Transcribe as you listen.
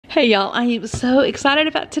Hey y'all, I am so excited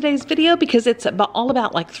about today's video because it's all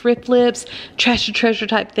about like thrift flips, trash to treasure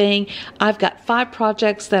type thing. I've got 5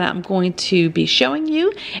 projects that I'm going to be showing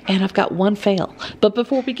you, and I've got 1 fail. But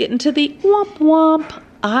before we get into the womp womp,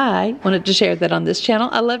 I wanted to share that on this channel,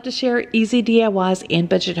 I love to share easy DIYs and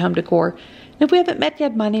budget home decor. And if we haven't met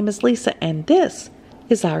yet, my name is Lisa and this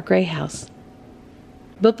is our gray house.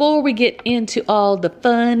 Before we get into all the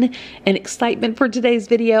fun and excitement for today's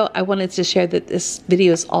video, I wanted to share that this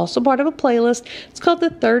video is also part of a playlist. It's called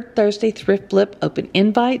the Third Thursday Thrift Flip Open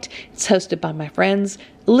Invite. It's hosted by my friends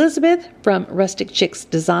Elizabeth from Rustic Chicks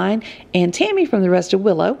Design and Tammy from the Rusted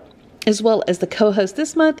Willow, as well as the co-host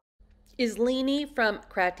this month is Leanie from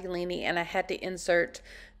Crafty Leanie, and I had to insert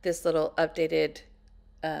this little updated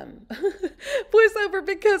voiceover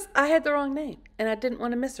because I had the wrong name and I didn't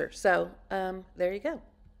want to miss her. So there you go.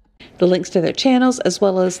 The links to their channels as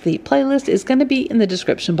well as the playlist is going to be in the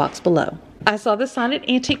description box below. I saw this sign at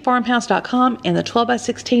antiquefarmhouse.com and the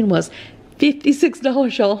 12x16 was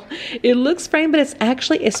 $56, y'all. It looks framed, but it's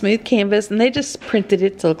actually a smooth canvas and they just printed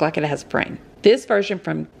it to look like it has a frame. This version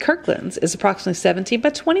from Kirkland's is approximately 17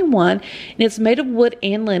 by 21 and it's made of wood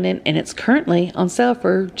and linen, and it's currently on sale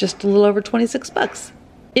for just a little over 26 bucks.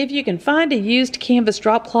 If you can find a used canvas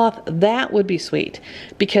drop cloth, that would be sweet,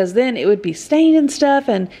 because then it would be stained and stuff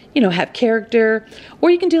and, you know, have character. Or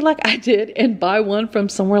you can do like I did and buy one from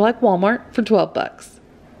somewhere like Walmart for 12 bucks.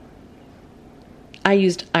 I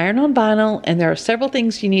used iron-on vinyl, and there are several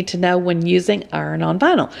things you need to know when using iron-on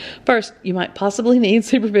vinyl. First, you might possibly need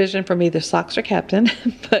supervision from either Socks or Captain,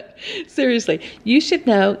 but seriously, you should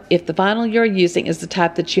know if the vinyl you're using is the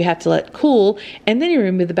type that you have to let cool and then you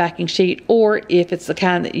remove the backing sheet, or if it's the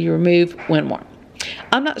kind that you remove when warm.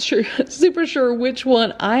 I'm not super sure which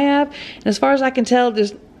one I have, and as far as I can tell,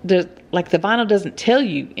 there's like the vinyl doesn't tell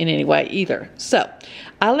you in any way either. So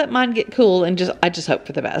I let mine get cool and I just hope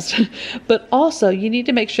for the best. But also you need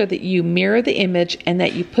to make sure that you mirror the image and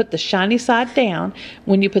that you put the shiny side down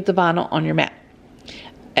when you put the vinyl on your mat.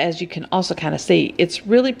 As you can also kind of see, it's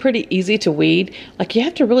really pretty easy to weed. Like, you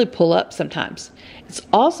have to really pull up sometimes. It's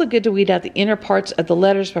also good to weed out the inner parts of the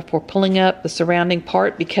letters before pulling up the surrounding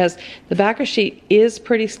part, because the backer sheet is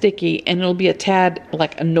pretty sticky and it'll be a tad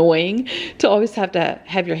like annoying to always have to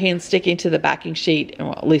have your hand sticking to the backing sheet.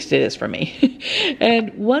 Well, at least it is for me.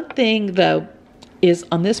 And one thing though is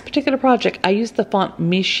on this particular project, I used the font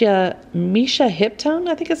Misha Hiptone,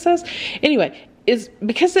 I think it says. Anyway, is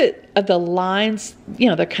because of the lines, you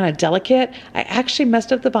know, they're kind of delicate. I actually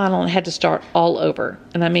messed up the vinyl and had to start all over.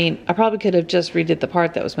 And I mean, I probably could have just redid the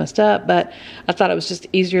part that was messed up, but I thought it was just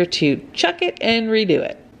easier to chuck it and redo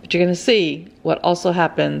it. But you're going to see what also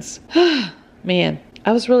happens. Man,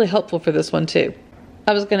 I was really hopeful for this one too.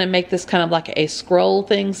 I was going to make this kind of like a scroll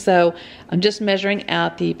thing, so I'm just measuring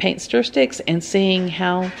out the paint stir sticks and seeing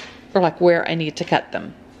how, or like where I need to cut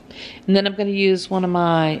them. And then I'm going to use one of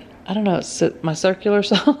my, I don't know, it's my circular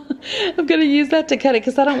saw. I'm going to use that to cut it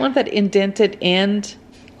because I don't want that indented end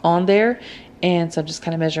on there. And so I'm just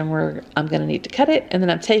kind of measuring where I'm going to need to cut it. And then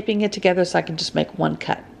I'm taping it together so I can just make one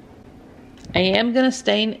cut. I am going to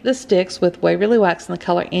stain the sticks with Waverly Wax in the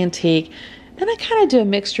color Antique. And I kind of do a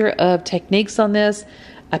mixture of techniques on this.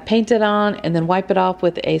 I paint it on and then wipe it off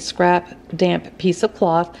with a scrap damp piece of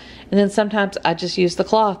cloth. And then sometimes I just use the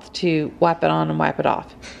cloth to wipe it on and wipe it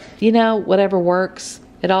off. You know, whatever works.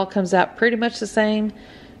 It all comes out pretty much the same,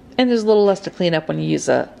 and there's a little less to clean up when you use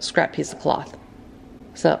a scrap piece of cloth.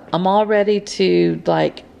 So I'm all ready to,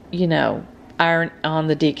 like, you know, iron on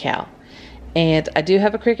the decal. And I do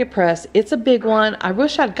have a Cricut press. It's a big one. I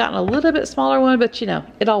wish I'd gotten a little bit smaller one, but you know,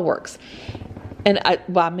 it all works. And I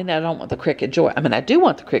don't want the Cricut Joy. I mean, I do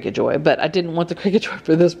want the Cricut Joy, but I didn't want the Cricut Joy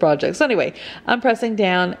for this project. So anyway, I'm pressing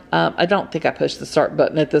down. I don't think I pushed the start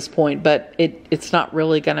button at this point, but it's not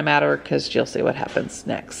really going to matter because you'll see what happens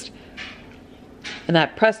next. And I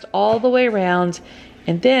pressed all the way around,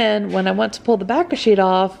 and then when I went to pull the backer sheet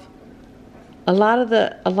off, a lot of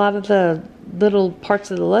the little parts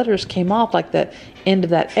of the letters came off, like the end of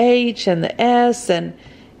that H and the S, and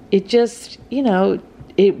it just, you know,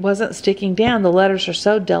 it wasn't sticking down. The letters are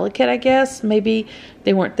so delicate, I guess. Maybe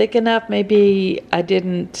they weren't thick enough. Maybe I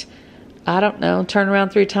didn't, I don't know, turn around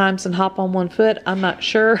 3 times and hop on one foot. I'm not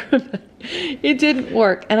sure. It didn't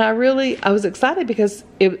work. And I was excited because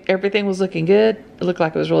everything was looking good. It looked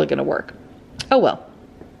like it was really going to work. Oh well.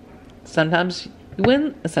 Sometimes you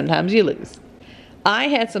win and sometimes you lose. I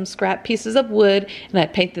had some scrap pieces of wood and I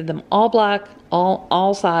painted them all black,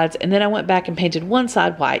 all sides, and then I went back and painted one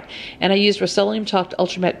side white, and I used Rust-Oleum chalked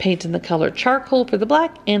ultramatte paint in the color charcoal for the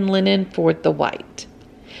black and linen for the white.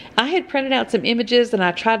 I had printed out some images and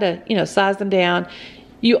I tried to, you know, size them down.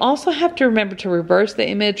 You also have to remember to reverse the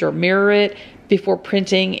image or mirror it before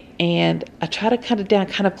printing, and I try to cut it down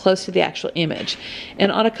kind of close to the actual image.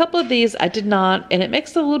 And on a couple of these I did not, and it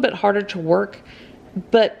makes it a little bit harder to work,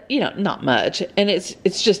 but you know, not much, and it's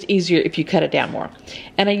just easier if you cut it down more.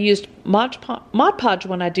 And I used Mod Podge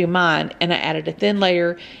when I do mine, and I added a thin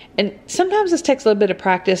layer, and sometimes this takes a little bit of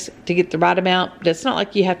practice to get the right amount, but it's not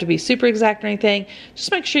like you have to be super exact or anything.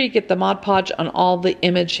 Just make sure you get the Mod Podge on all the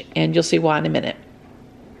image, and you'll see why in a minute.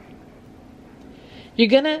 You're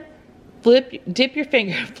gonna dip your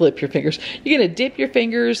fingers. You're gonna dip your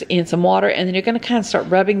fingers in some water, and then you're gonna kind of start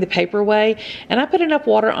rubbing the paper away. And I put enough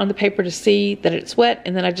water on the paper to see that it's wet,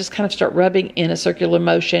 and then I just kind of start rubbing in a circular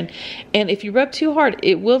motion. And if you rub too hard,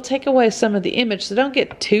 it will take away some of the image, so don't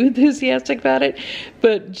get too enthusiastic about it,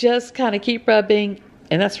 but just kind of keep rubbing,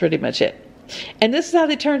 and that's pretty much it. And this is how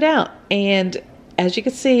they turned out. And as you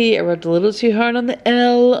can see, I rubbed a little too hard on the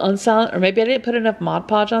L on silent, or maybe I didn't put enough Mod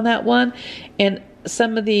Podge on that one, and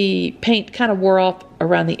some of the paint kind of wore off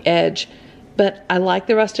around the edge. But I like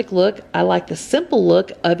the rustic look. I like the simple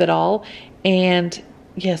look of it all. And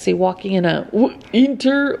yeah, see, walking in a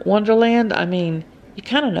winter wonderland, I mean, you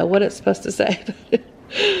kind of know what it's supposed to say.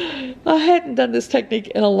 I hadn't done this technique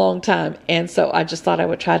in a long time, and so I just thought I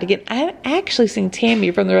would try it again. I had actually seen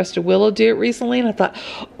Tammy from the Rusted Willow do it recently, and I thought,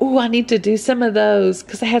 oh, I need to do some of those,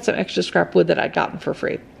 because I had some extra scrap wood that I'd gotten for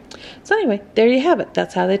free. So anyway, there you have it.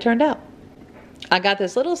 That's how they turned out. I got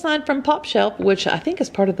this little sign from Pop Shelf, which I think is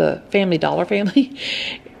part of the Family Dollar family.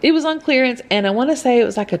 It was on clearance, and I want to say it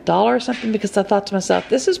was like $1 or something, because I thought to myself,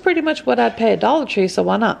 this is pretty much what I'd pay at Dollar Tree, so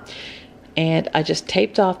why not? And I just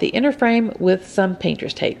taped off the inner frame with some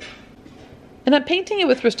painter's tape. And I'm painting it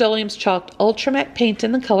with Rust-Oleum's chalked Ultra Matte paint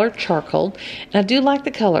in the color Charcoal. And I do like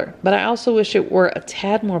the color, but I also wish it were a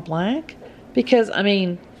tad more black, because, I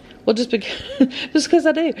mean, well, just because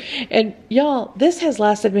I do. And y'all, this has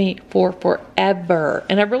lasted me for forever.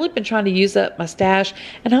 And I've really been trying to use up my stash.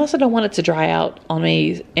 And I also don't want it to dry out on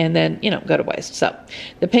me and then, you know, go to waste. So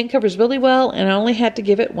the paint covers really well, and I only had to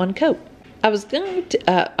give it one coat. I was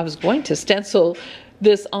going to stencil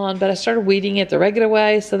this on, but I started weeding it the regular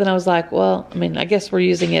way. So then I was like, well, I mean, I guess we're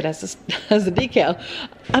using it as a decal.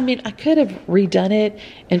 I mean, I could have redone it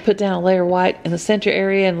and put down a layer of white in the center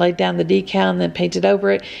area and laid down the decal and then painted over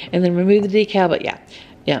it and then remove the decal. But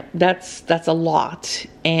yeah, that's a lot.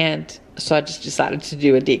 And so I just decided to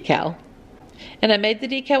do a decal. And I made the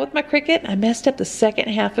decal with my Cricut. I messed up the second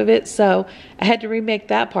half of it, so I had to remake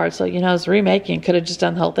that part. So, you know, I was remaking, could have just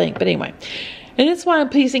done the whole thing. But anyway, and that's why I'm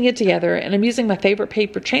piecing it together. And I'm using my favorite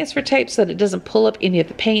paper transfer tape so that it doesn't pull up any of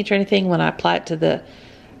the paint or anything when I apply it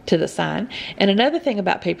to the sign. And another thing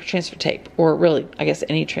about paper transfer tape, or really, I guess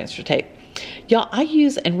any transfer tape, y'all, I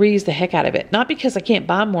use and reuse the heck out of it. Not because I can't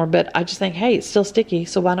buy more, but I just think, hey, it's still sticky,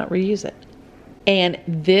 so why not reuse it? And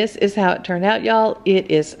this is how it turned out, y'all. It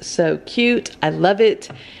is so cute. I love it.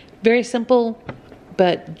 Very simple,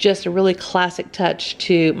 but just a really classic touch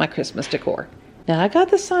to my Christmas decor. Now, I got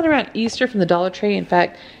this sign around Easter from the Dollar Tree. In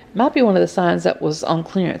fact, it might be one of the signs that was on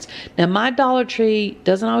clearance. Now, my Dollar Tree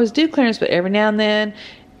doesn't always do clearance, but every now and then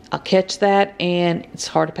I'll catch that, and it's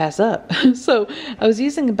hard to pass up. So I was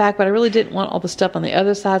using the back, but I really didn't want all the stuff on the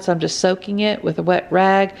other side, so I'm just soaking it with a wet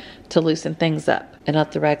rag to loosen things up. And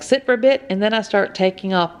let the rag sit for a bit, and then I start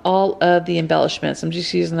taking off all of the embellishments. I'm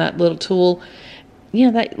just using that little tool. You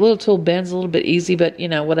know, that little tool bends a little bit easy, but, you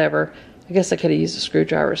know, whatever. I guess I could have used a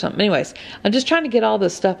screwdriver or something. Anyways, I'm just trying to get all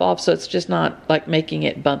this stuff off so it's just not, like, making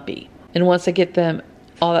it bumpy. And once I get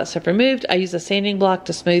all that stuff removed, I use a sanding block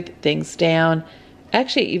to smooth things down.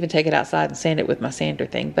 Actually, even take it outside and sand it with my sander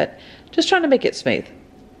thing, but just trying to make it smooth.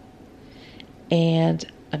 And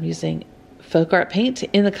I'm using Folk Art paint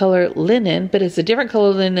in the color Linen, but it's a different color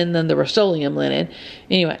linen than the Rust-Oleum linen.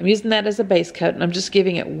 Anyway, I'm using that as a base coat, and I'm just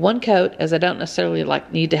giving it one coat, as I don't necessarily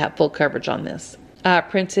need to have full coverage on this. I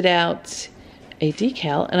printed out a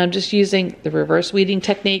decal, and I'm just using the reverse weeding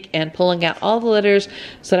technique and pulling out all the letters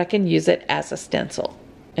so that I can use it as a stencil.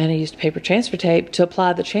 And I used paper transfer tape to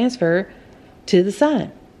apply the transfer to the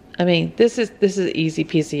sign. I mean, this is easy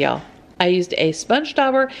peasy, y'all. I used a sponge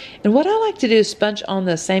dauber, and what I like to do is sponge on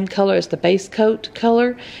the same color as the base coat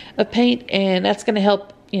color of paint, and that's going to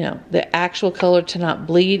help, you know, the actual color to not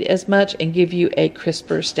bleed as much and give you a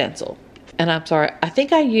crisper stencil. And I'm sorry, I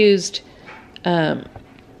think I used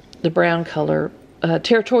the brown color,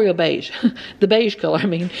 territorial beige, the beige color, I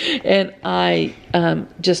mean, and I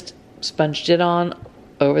just sponged it on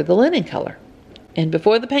over the linen color. And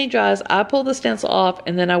before the paint dries, I pull the stencil off,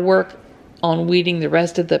 and then I work on weeding the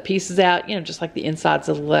rest of the pieces out, you know, just like the insides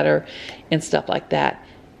of the letter and stuff like that.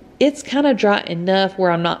 It's kind of dry enough where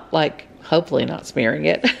I'm not, like, hopefully not smearing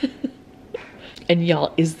it. And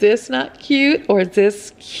y'all, is this not cute or is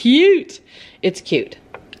this cute? It's cute.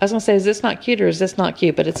 I was gonna say, is this not cute or is this not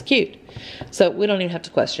cute? But it's cute. So we don't even have to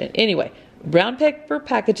question it. Anyway, brown paper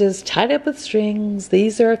packages tied up with strings.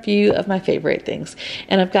 These are a few of my favorite things.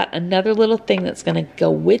 And I've got another little thing that's gonna go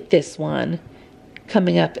with this one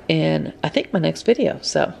coming up in, I think, my next video.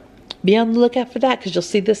 So be on the lookout for that because you'll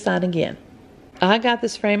see this sign again. I got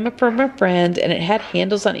this frame from a friend and it had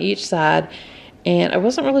handles on each side. And I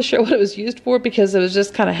wasn't really sure what it was used for because it was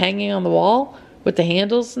just kind of hanging on the wall with the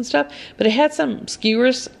handles and stuff. But it had some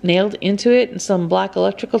skewers nailed into it and some black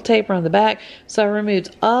electrical tape around the back. So I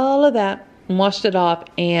removed all of that and washed it off.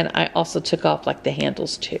 And I also took off like the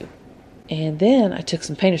handles too. And then I took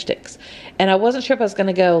some painter sticks. And I wasn't sure if I was going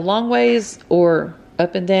to go long ways or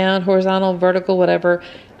up and down, horizontal, vertical, whatever.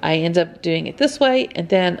 I ended up doing it this way. And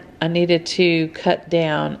then I needed to cut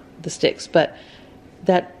down the sticks. But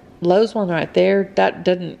that Lowe's one right there, that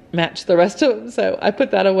didn't match the rest of them. So I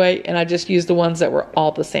put that away and I just used the ones that were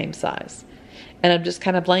all the same size. And I'm just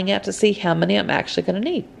kind of laying out to see how many I'm actually going to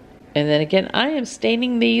need. And then again, I am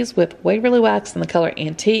staining these with Waverly Wax in the color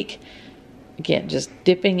Antique. Again, just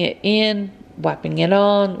dipping it in, wiping it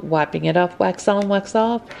on, wiping it off, wax on, wax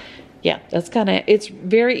off. Yeah, that's kind of, it's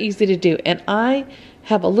very easy to do. And I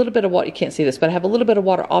have a little bit of water, you can't see this, but I have a little bit of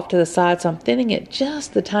water off to the side, so I'm thinning it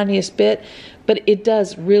just the tiniest bit, but it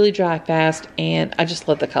does really dry fast, and I just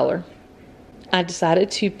love the color. I decided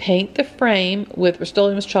to paint the frame with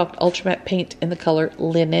Rust-Oleum Chalk Ultra Matte paint in the color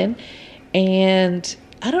Linen, and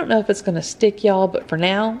I don't know if it's going to stick, y'all, but for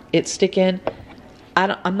now, it's sticking.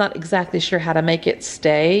 I'm not exactly sure how to make it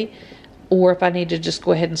stay, or if I need to just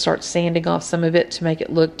go ahead and start sanding off some of it to make it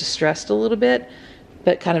look distressed a little bit,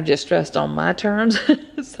 but kind of distressed on my terms.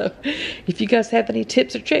 So if you guys have any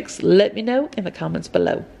tips or tricks, let me know in the comments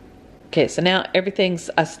below. Okay, so now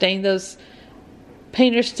I stained those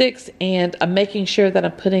painter sticks, and I'm making sure that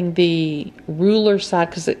I'm putting the ruler side,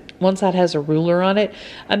 because one side has a ruler on it.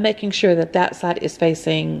 I'm making sure that that side is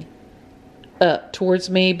facing up towards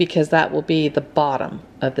me, because that will be the bottom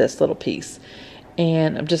of this little piece.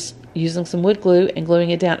 And I'm just using some wood glue and gluing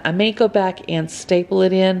it down. I may go back and staple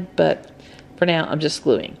it in, but for now, I'm just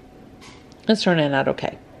gluing. It's turning out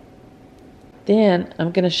okay. Then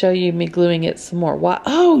I'm going to show you me gluing it some more. Why?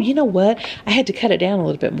 Oh, you know what? I had to cut it down a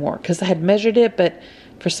little bit more because I had measured it, but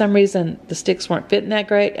for some reason the sticks weren't fitting that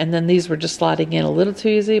great, and then these were just sliding in a little too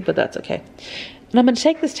easy, but that's okay. And I'm going to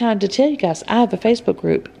take this time to tell you guys I have a Facebook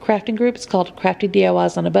group, crafting group. It's called Crafty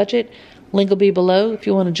DIYs on a Budget. Link will be below if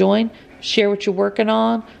you want to join. Share what you're working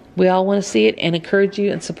on. We all want to see it and encourage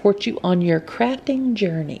you and support you on your crafting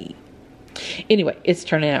journey. Anyway, it's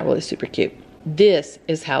turning out really super cute. This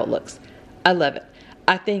is how it looks. I love it.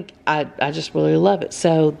 I think I just really love it.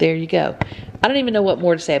 So there you go. I don't even know what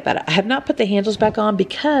more to say about it. I have not put the handles back on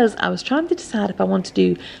because I was trying to decide if I want to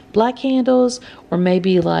do black handles or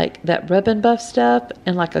maybe like that rub and buff stuff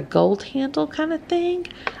and like a gold handle kind of thing.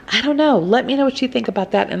 I don't know. Let me know what you think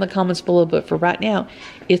about that in the comments below. But for right now,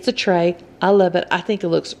 it's a tray. I love it. I think it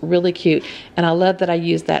looks really cute. And I love that I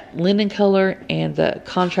used that linen color and the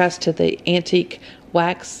contrast to the antique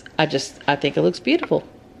wax. I think it looks beautiful.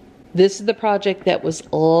 This is the project that was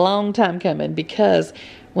a long time coming, because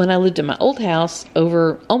when I lived in my old house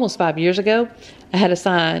over almost 5 years ago, I had a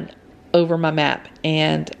sign over my map,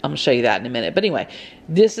 and I'm going to show you that in a minute. But anyway,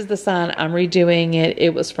 this is the sign. I'm redoing it.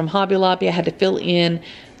 It was from Hobby Lobby. I had to fill in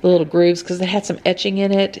the little grooves because it had some etching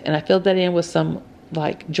in it, and I filled that in with some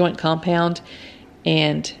like joint compound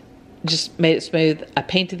and just made it smooth. I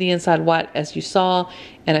painted the inside white as you saw,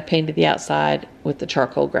 and I painted the outside with the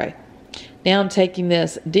charcoal gray. Now I'm taking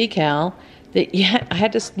this decal that I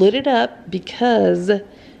had to split it up because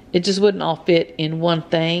it just wouldn't all fit in one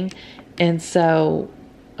thing. And so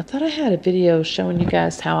I thought I had a video showing you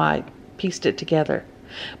guys how I pieced it together.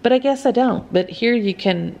 But I guess I don't. But here you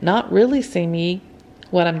can not really see me,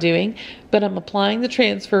 what I'm doing, but I'm applying the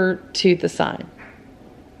transfer to the sign.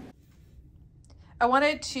 I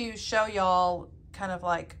wanted to show y'all kind of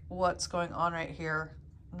like what's going on right here.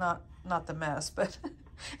 Not the mess, but...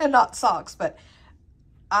 and not socks, but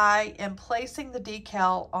I am placing the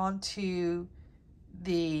decal onto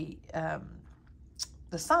the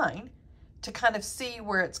sign to kind of see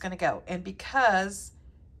where it's going to go. And because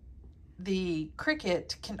the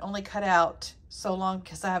Cricut can only cut out so long,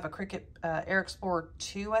 because I have a Cricut Air Explorer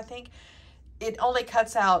 2, I think, it only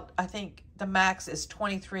cuts out, I think the max is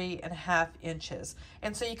 23.5 inches.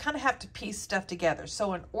 And so you kind of have to piece stuff together.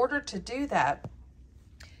 So in order to do that,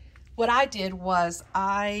 what I did was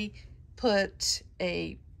I put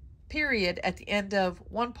a period at the end of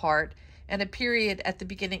one part and a period at the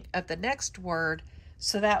beginning of the next word,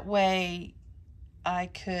 so that way I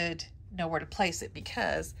could know where to place it,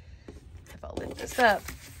 because if I lift this up,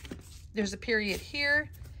 there's a period here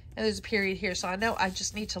and there's a period here. So I know I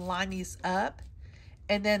just need to line these up,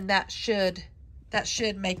 and then that should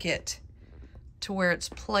make it to where it's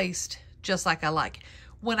placed just like I like.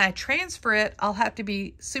 When I transfer it, I'll have to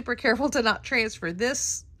be super careful to not transfer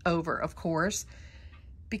this over, of course,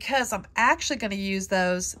 because I'm actually going to use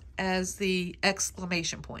those as the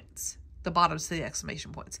exclamation points, the bottoms to the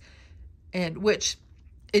exclamation points, and which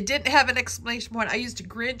it didn't have an exclamation point. I used a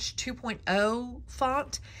Grinch 2.0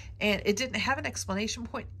 font, and it didn't have an exclamation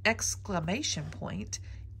point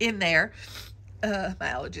in there. My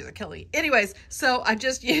allergies are killing me. Anyways, so I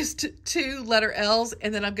just used 2 letter L's,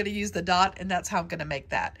 and then I'm going to use the dot, and that's how I'm going to make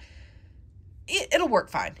that. It'll work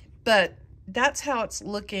fine, but that's how it's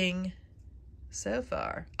looking so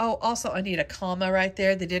far. Oh, also I need a comma right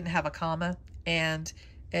there. They didn't have a comma and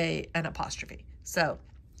an apostrophe. So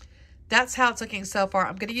that's how it's looking so far.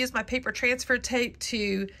 I'm going to use my paper transfer tape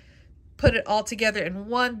to put it all together in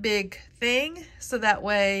one big thing, so that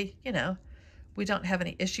way, you know, we don't have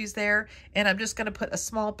any issues there. And I'm just going to put a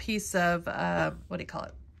small piece of, what do you call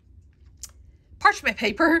it? Parchment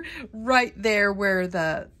paper right there where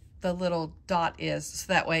the little dot is,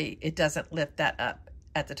 so that way it doesn't lift that up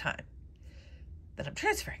at the time that I'm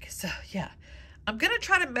transferring. So yeah, I'm going to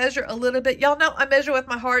try to measure a little bit. Y'all know I measure with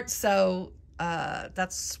my heart, so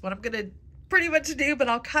that's what I'm going to pretty much do, but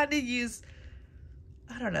I'll kind of use,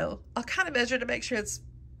 I don't know, I'll kind of measure to make sure it's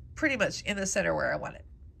pretty much in the center where I want it.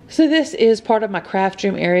 So this is part of my craft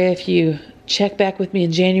room area. If you check back with me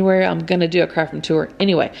in January, I'm going to do a craft room tour.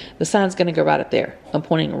 Anyway, the sign's going to go right up there. I'm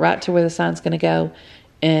pointing right to where the sign's going to go,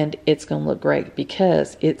 and it's going to look great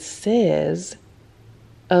because it says,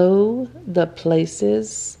 "Oh, the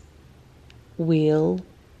places we'll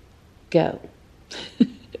go."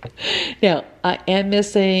 Now, I am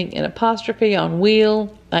missing an apostrophe on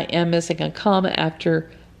wheel. I am missing a comma after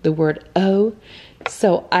the word "oh."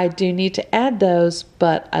 So I do need to add those,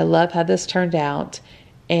 but I love how this turned out,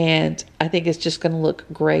 and I think it's just going to look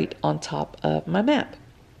great on top of my map.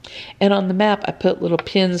 And on the map, I put little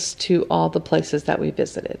pins to all the places that we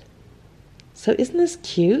visited. So isn't this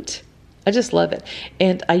cute? I just love it.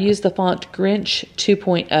 And I use the font Grinch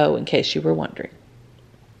 2.0 in case you were wondering.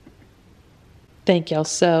 Thank y'all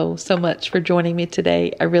so much for joining me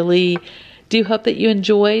today. I really do hope that you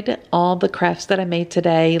enjoyed all the crafts that I made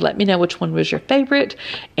today. Let me know which one was your favorite,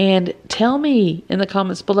 and tell me in the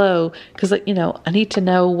comments below, because, you know, I need to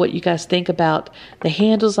know what you guys think about the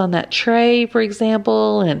handles on that tray, for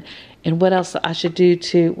example, and what else I should do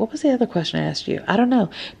to, what was the other question I asked you? I don't know,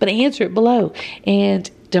 but answer it below.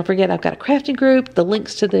 And don't forget, I've got a crafting group. The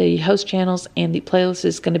links to the host channels and the playlist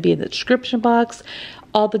is going to be in the description box.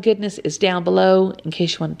 All the goodness is down below in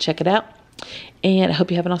case you want to check it out. And I hope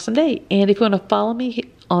you have an awesome day. And if you want to follow me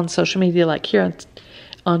on social media, like here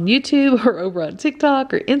on YouTube or over on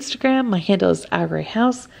TikTok or Instagram, my handle is Ivory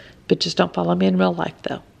House. But just don't follow me in real life,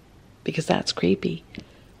 though, because that's creepy.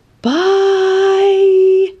 Bye.